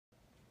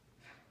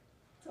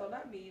Told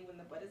not me,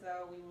 when the butt is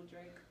out, we will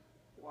drink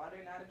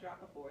water, not a drop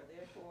before.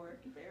 Therefore,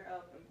 bear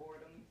up and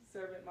boredom.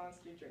 Servant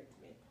monster, drink to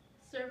me.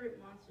 Servant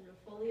monster, the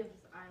folly of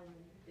this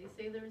island. They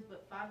say there is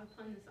but 5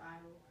 upon this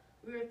isle.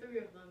 We are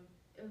 3 of them.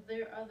 If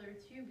there other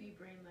 2 be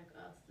brain like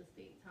us, the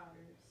state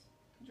totters.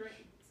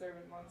 Drink,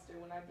 servant monster,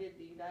 when I bid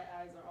thee. Thy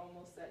eyes are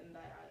almost set in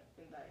thy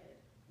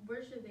head.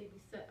 Where should they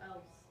be set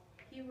else?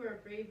 He were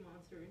a brave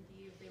monster,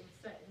 indeed, if they were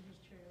set in his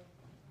trail.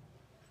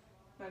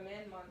 My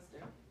man monster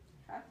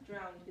hath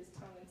drowned his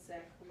tongue in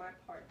sack. For my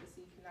part, the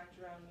sea could not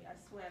drown me. I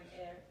swam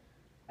ere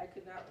I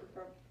could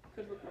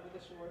recover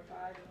the shore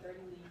 35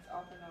 leagues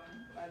off and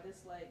on. By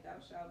this light thou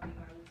shalt be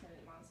my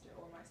lieutenant monster,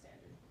 or my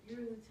standard.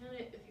 Your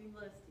lieutenant, if you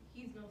list,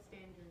 he's no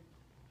standard.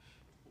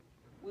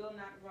 Will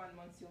not run,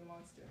 monsieur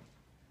monster.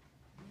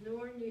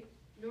 Nor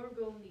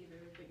go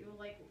neither, but you'll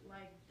like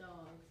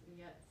dogs, and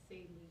yet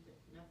say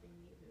nothing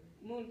neither.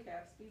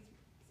 Mooncalf,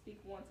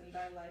 speak once in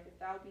thy life, if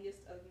thou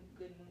beest a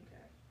good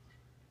mooncalf.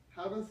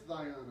 How does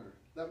thy honor?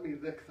 Let me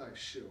lick thy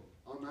shoe.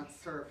 I'll not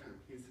serve him,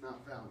 he's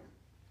not valiant.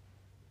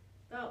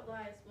 Thou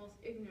liest, most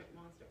ignorant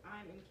monster,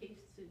 I am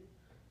encased to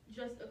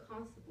just a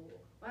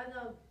constable. Why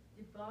thou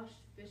debauched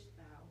fish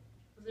thou?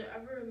 Was there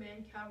ever a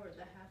man coward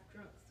that hath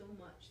drunk so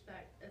much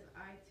that as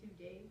I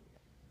today?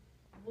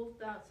 Wilt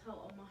thou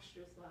tell a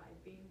monstrous lie,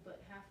 being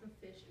but half a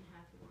fish and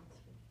half a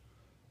monster?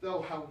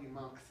 Though how he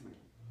mocks me,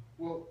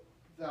 wilt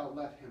thou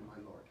let him, my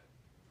lord?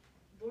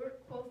 Lord,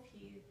 quoth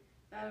he,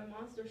 that a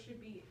monster should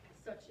be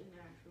such a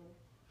natural.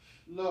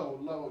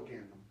 Lo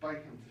again,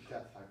 bite him to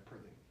death, I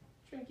prithee.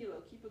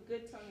 Trinculo, keep a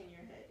good tongue in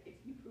your head. If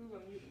you prove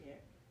a mutineer,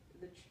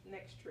 the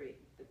next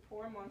trait, the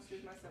poor monster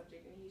is my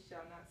subject, and he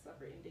shall not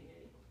suffer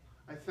indignity.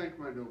 I thank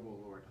my noble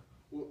lord.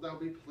 Wilt thou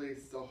be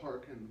pleased to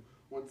hearken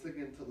once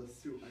again to the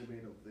suit I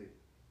made of thee?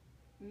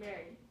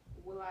 Marry,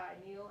 will I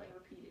kneel and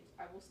repeat it?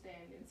 I will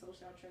stand, and so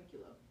shall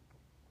Trinculo.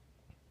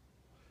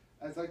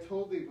 As I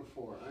told thee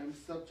before, I am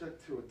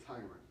subject to a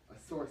tyrant, a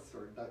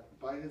sorcerer, that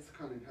by his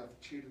cunning hath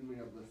cheated me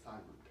of this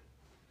island.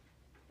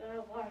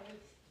 Thou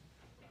liest.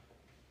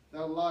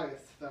 Thou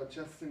liest, thou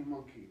jesting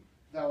monkey.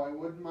 Thou I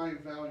would my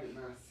valiant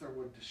master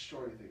would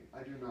destroy thee.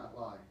 I do not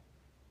lie.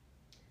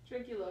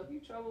 Trinculo, if you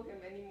trouble him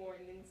any more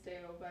in his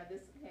tale, by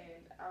this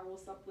hand I will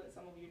supplant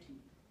some of your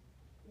teeth.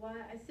 Why,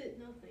 I said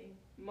nothing.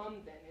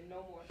 Mum then, and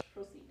no more.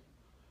 Proceed.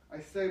 I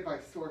say by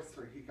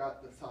sorcery he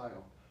got this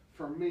isle.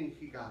 For me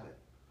he got it.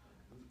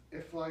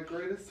 If thy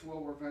greatest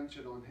will revenge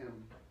it on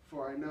him,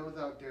 for I know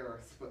thou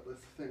darest, but this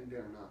thing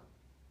dare not.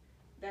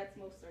 That's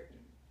most certain.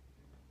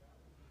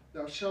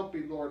 Thou shalt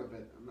be lord of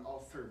it, and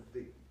I'll serve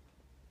thee.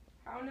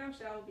 How now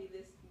shall be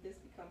this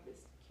be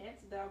compassed?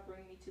 Canst thou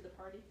bring me to the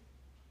party?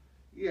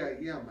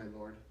 Yeah, my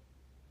lord.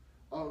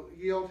 I'll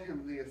yield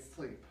him thee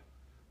asleep,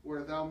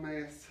 where thou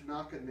mayest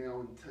knock a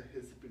nail into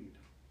his bead.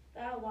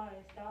 Thou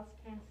liest, thou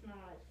canst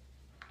not.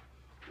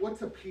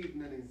 What's a peed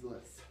in his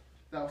list?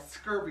 Thou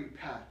scurvy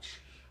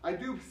patch, I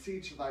do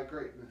beseech thy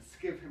greatness,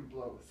 give him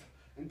blows,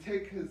 and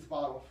take his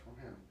bottle from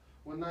him.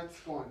 When that's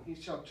gone, he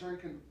shall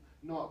drink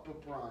naught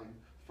but brine,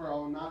 for I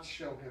will not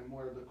show him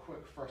where the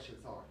quick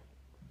freshes are.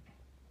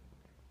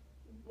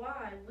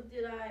 Why? What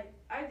did I?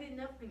 I did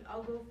nothing.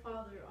 I'll go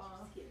farther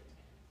off. He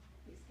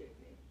skipped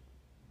me.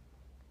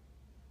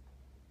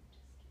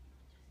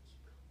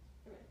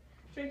 Okay.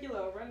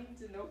 Trinculo, run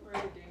into no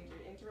further danger.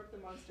 Interrupt the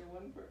monster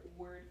one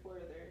word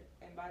further,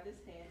 and by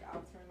this hand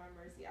I'll turn my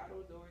mercy out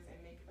of doors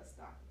and make a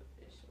stock of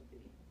fish of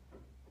thee.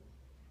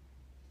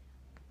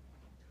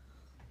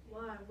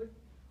 Why?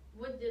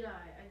 What did I?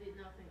 I did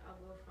nothing. I'll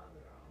go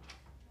farther off.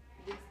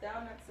 Didst thou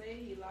not say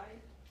he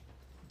lied?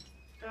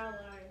 Thou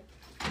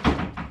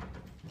liest.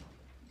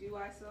 Do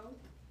I so?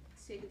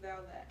 Take thou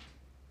that.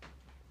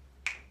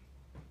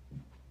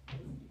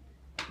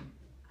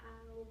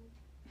 Ow.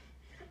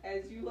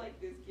 As you like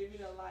this, give me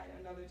the lie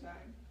another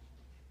time.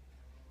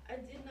 I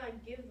did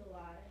not give the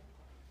lie.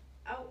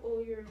 Out owe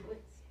your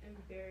wits and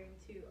bearing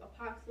too. A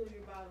pox owe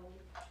your bottle.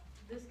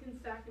 This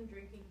can sack and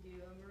drinking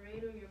do. A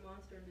murrain on your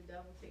monster and the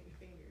devil take your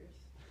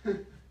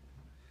fingers.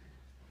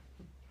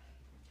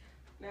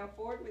 Now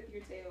forward with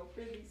your tale.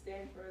 Prithee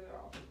stand further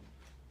off.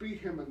 Beat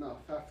him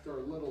enough. After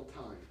a little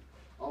time,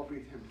 I'll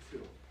beat him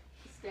too.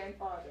 Stand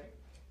farther.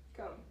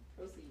 Come,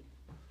 proceed.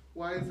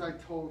 Why, as I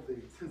told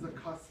thee, 'tis a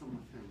custom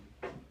with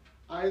him.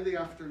 I the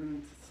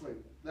afternoon to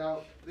sleep.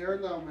 There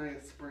thou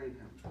mayest brain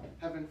him.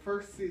 Having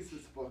first seized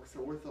his books,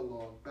 or with a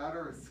log,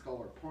 batter his skull,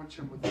 or punch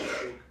him with a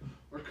stake,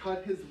 or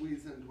cut his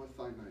weasand with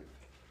thy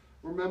knife.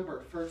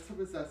 Remember, first to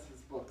possess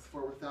his books,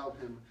 for without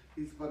him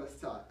he's but a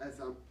sot, as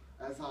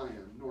I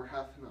am, nor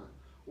hath not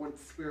one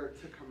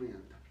spirit to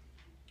command.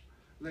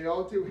 They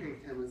all do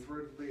hate him as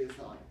rudely as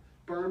I.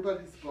 Burn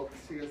but his books,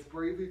 he has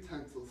brave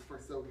utensils, for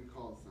so he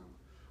calls them,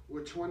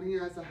 which when he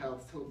has a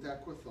house he'll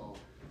deck withal,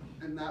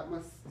 and that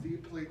must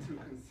deeply to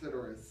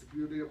consider as the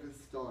beauty of his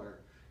daughter.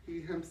 He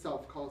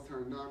himself calls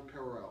her a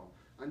nonpareil.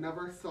 I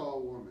never saw a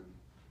woman,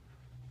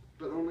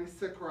 but only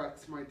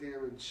Sycorax my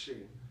dam and she.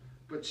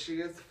 But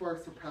she is for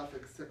Sir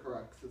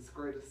Sycorax, as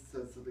greatest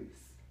as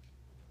least.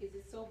 Is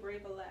it so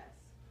brave a lass?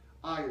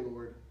 Aye,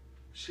 lord,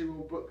 she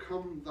will but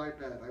come thy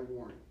bed, I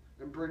warrant,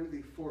 and bring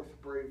thee forth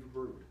brave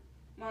brood.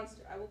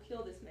 Monster, I will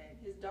kill this man.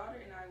 His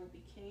daughter and I will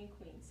be king and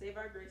queen. Save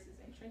our graces,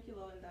 and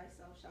Trinculo and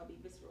thyself shall be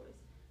viceroys.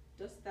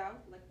 Dost thou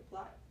like the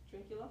plot,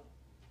 Trinculo?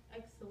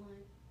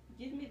 Excellent.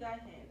 Give me thy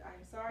hand. I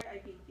am sorry I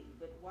beat thee,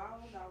 but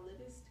while thou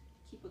livest,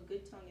 keep a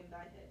good tongue in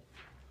thy head.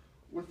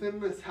 Within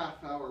this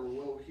half hour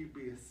will he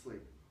be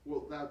asleep.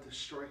 Wilt thou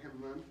destroy him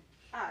then?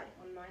 Aye,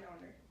 on mine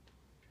honor.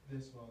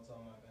 This won't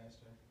tell my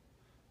master.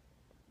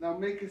 Thou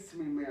makest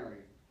me merry.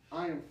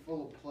 I am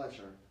full of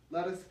pleasure.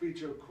 Let us be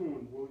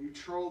jocund. Will you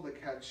troll the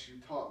catch you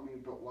taught me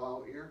but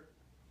while ere?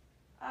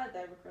 Ah,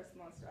 thy request,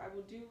 monster. I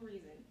will do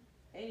reason.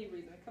 Any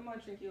reason. Come on,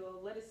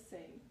 Trinculo, let us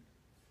sing.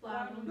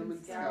 Flabum and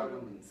and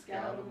scoutum and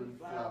scoutum and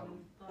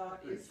flabum, flabum,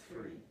 thought is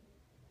free.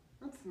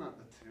 That's not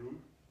the tune.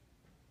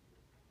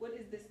 What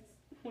is this?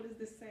 What is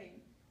this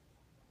saying?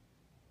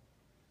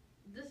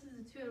 This is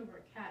the tune of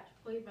our catch,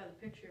 played by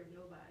the picture of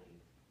nobody.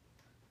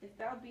 If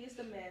thou beest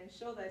a man,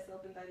 show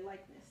thyself in thy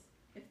likeness.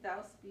 If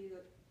thou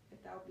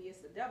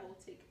beest a devil,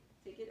 take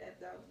it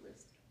at thou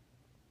list.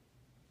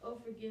 Oh,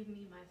 forgive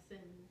me my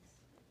sins.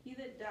 He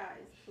that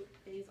dies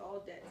pays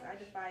all debts. I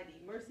defy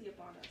thee. Mercy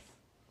upon us.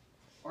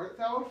 Art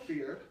thou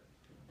afeard?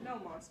 No,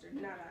 monster,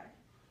 not I.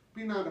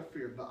 Be not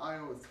afeard, the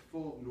isle is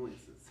full of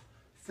noises,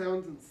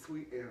 sounds and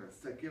sweet airs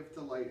that give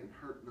delight and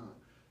hurt not.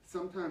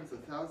 Sometimes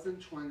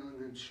 1,000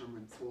 twangling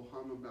instruments will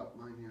hum about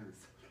mine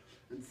ears,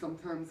 and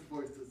sometimes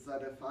voices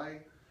that if I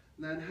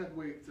then had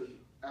waked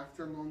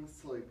after long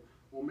sleep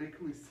will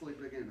make me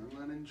sleep again, and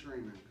then in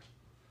dreaming.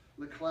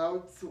 The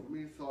clouds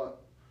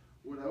methought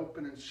would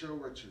open and show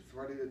riches,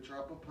 ready to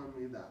drop upon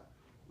me that,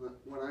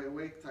 when I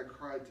awaked I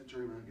cried to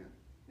dream again.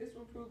 This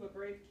will prove a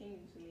brave kingdom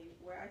to me,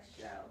 where I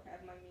shall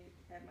have my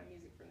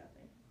music for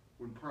nothing.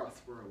 When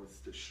Prospero was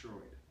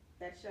destroyed.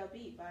 That shall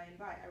be by and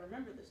by. I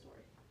remember the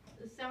story.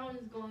 The sound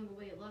is going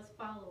away. Let's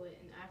follow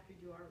it and after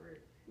do our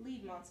work.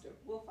 Lead, monster.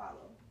 We'll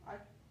follow. I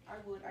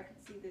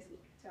could see this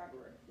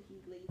tower.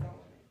 He lays on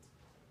it.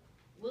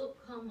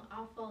 Wilt come,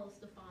 I'll follow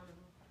Stefano.